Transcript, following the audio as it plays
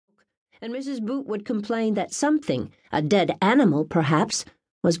and Mrs. Boot would complain that something, a dead animal perhaps,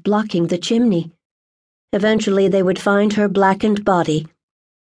 was blocking the chimney. Eventually they would find her blackened body.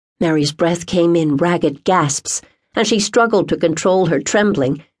 Mary's breath came in ragged gasps, and she struggled to control her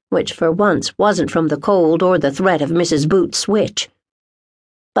trembling, which for once wasn't from the cold or the threat of Mrs. Boot's switch.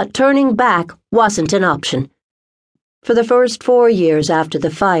 But turning back wasn't an option. For the first 4 years after the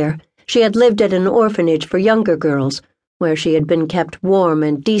fire, she had lived at an orphanage for younger girls, where she had been kept warm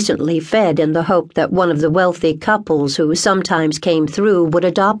and decently fed in the hope that one of the wealthy couples who sometimes came through would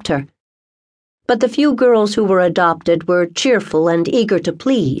adopt her. But the few girls who were adopted were cheerful and eager to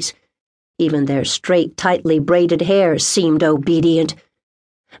please. Even their straight, tightly braided hair seemed obedient.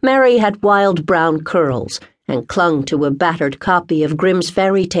 Mary had wild brown curls and clung to a battered copy of Grimm's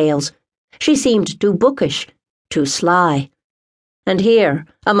fairy tales. She seemed too bookish, too sly. And here,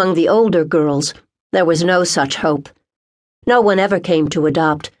 among the older girls, there was no such hope. No one ever came to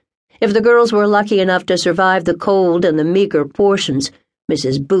adopt. If the girls were lucky enough to survive the cold and the meager portions,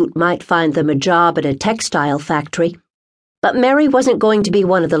 Mrs. Boot might find them a job at a textile factory. But Mary wasn't going to be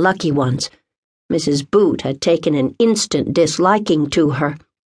one of the lucky ones. Mrs. Boot had taken an instant disliking to her.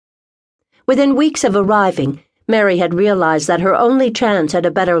 Within weeks of arriving, Mary had realized that her only chance at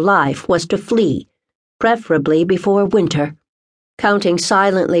a better life was to flee, preferably before winter. Counting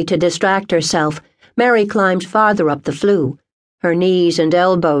silently to distract herself, Mary climbed farther up the flue. Her knees and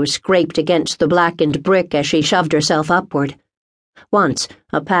elbows scraped against the blackened brick as she shoved herself upward. Once,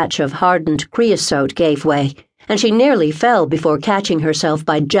 a patch of hardened creosote gave way, and she nearly fell before catching herself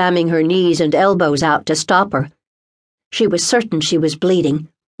by jamming her knees and elbows out to stop her. She was certain she was bleeding,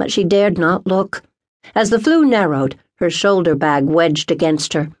 but she dared not look. As the flue narrowed, her shoulder bag wedged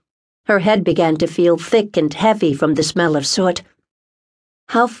against her. Her head began to feel thick and heavy from the smell of soot.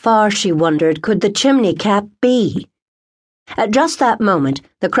 How far, she wondered, could the chimney cap be? At just that moment,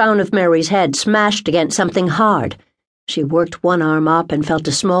 the crown of Mary's head smashed against something hard. She worked one arm up and felt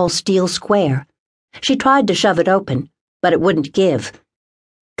a small steel square. She tried to shove it open, but it wouldn't give.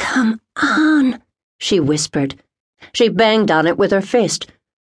 "Come on," she whispered. She banged on it with her fist.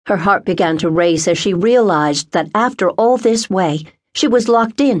 Her heart began to race as she realized that after all this way, she was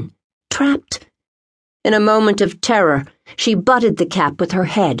locked in, trapped. In a moment of terror, she butted the cap with her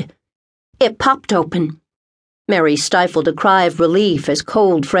head. It popped open. Mary stifled a cry of relief as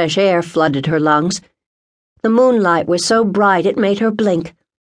cold, fresh air flooded her lungs. The moonlight was so bright it made her blink.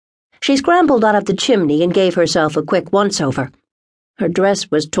 She scrambled out of the chimney and gave herself a quick once-over. Her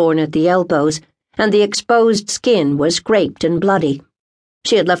dress was torn at the elbows, and the exposed skin was scraped and bloody.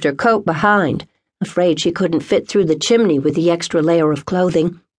 She had left her coat behind, afraid she couldn't fit through the chimney with the extra layer of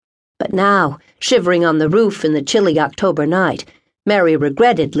clothing. But now, shivering on the roof in the chilly October night, Mary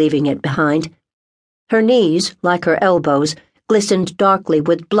regretted leaving it behind. Her knees, like her elbows, glistened darkly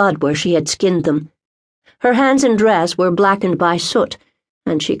with blood where she had skinned them. Her hands and dress were blackened by soot,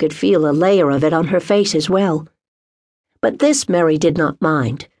 and she could feel a layer of it on her face as well. But this Mary did not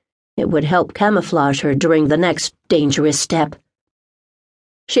mind. It would help camouflage her during the next dangerous step.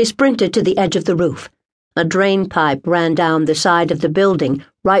 She sprinted to the edge of the roof. A drain pipe ran down the side of the building,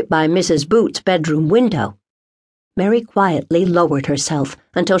 right by Mrs. Boot's bedroom window. Mary quietly lowered herself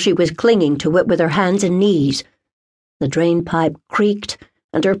until she was clinging to it with her hands and knees. The drain pipe creaked,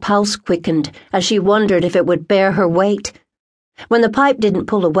 and her pulse quickened as she wondered if it would bear her weight. When the pipe didn't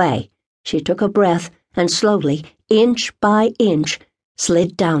pull away, she took a breath and slowly, inch by inch,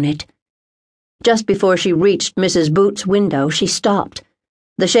 slid down it. Just before she reached Mrs. Boot's window, she stopped.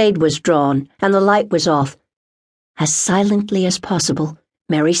 The shade was drawn, and the light was off. As silently as possible,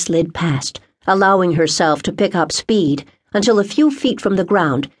 Mary slid past, allowing herself to pick up speed, until a few feet from the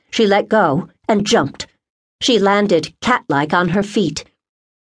ground, she let go and jumped. She landed cat-like on her feet.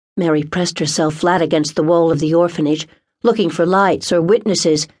 Mary pressed herself flat against the wall of the orphanage, looking for lights or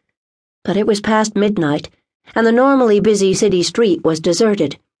witnesses. But it was past midnight, and the normally busy city street was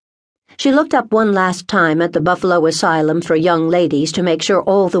deserted. She looked up one last time at the Buffalo Asylum for Young Ladies to make sure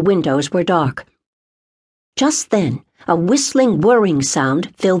all the windows were dark. Just then, a whistling, whirring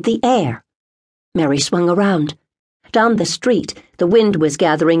sound filled the air. Mary swung around. Down the street, the wind was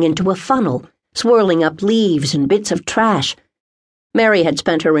gathering into a funnel, swirling up leaves and bits of trash. Mary had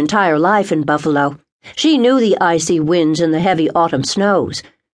spent her entire life in Buffalo. She knew the icy winds and the heavy autumn snows,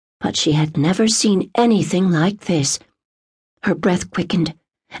 but she had never seen anything like this. Her breath quickened,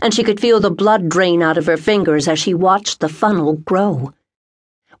 and she could feel the blood drain out of her fingers as she watched the funnel grow.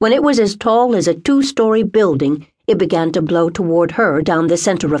 When it was as tall as a 2-story building, it began to blow toward her down the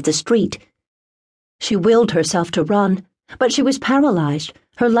center of the street. She willed herself to run, but she was paralyzed,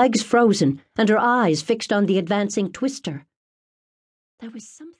 her legs frozen, and her eyes fixed on the advancing twister. There was something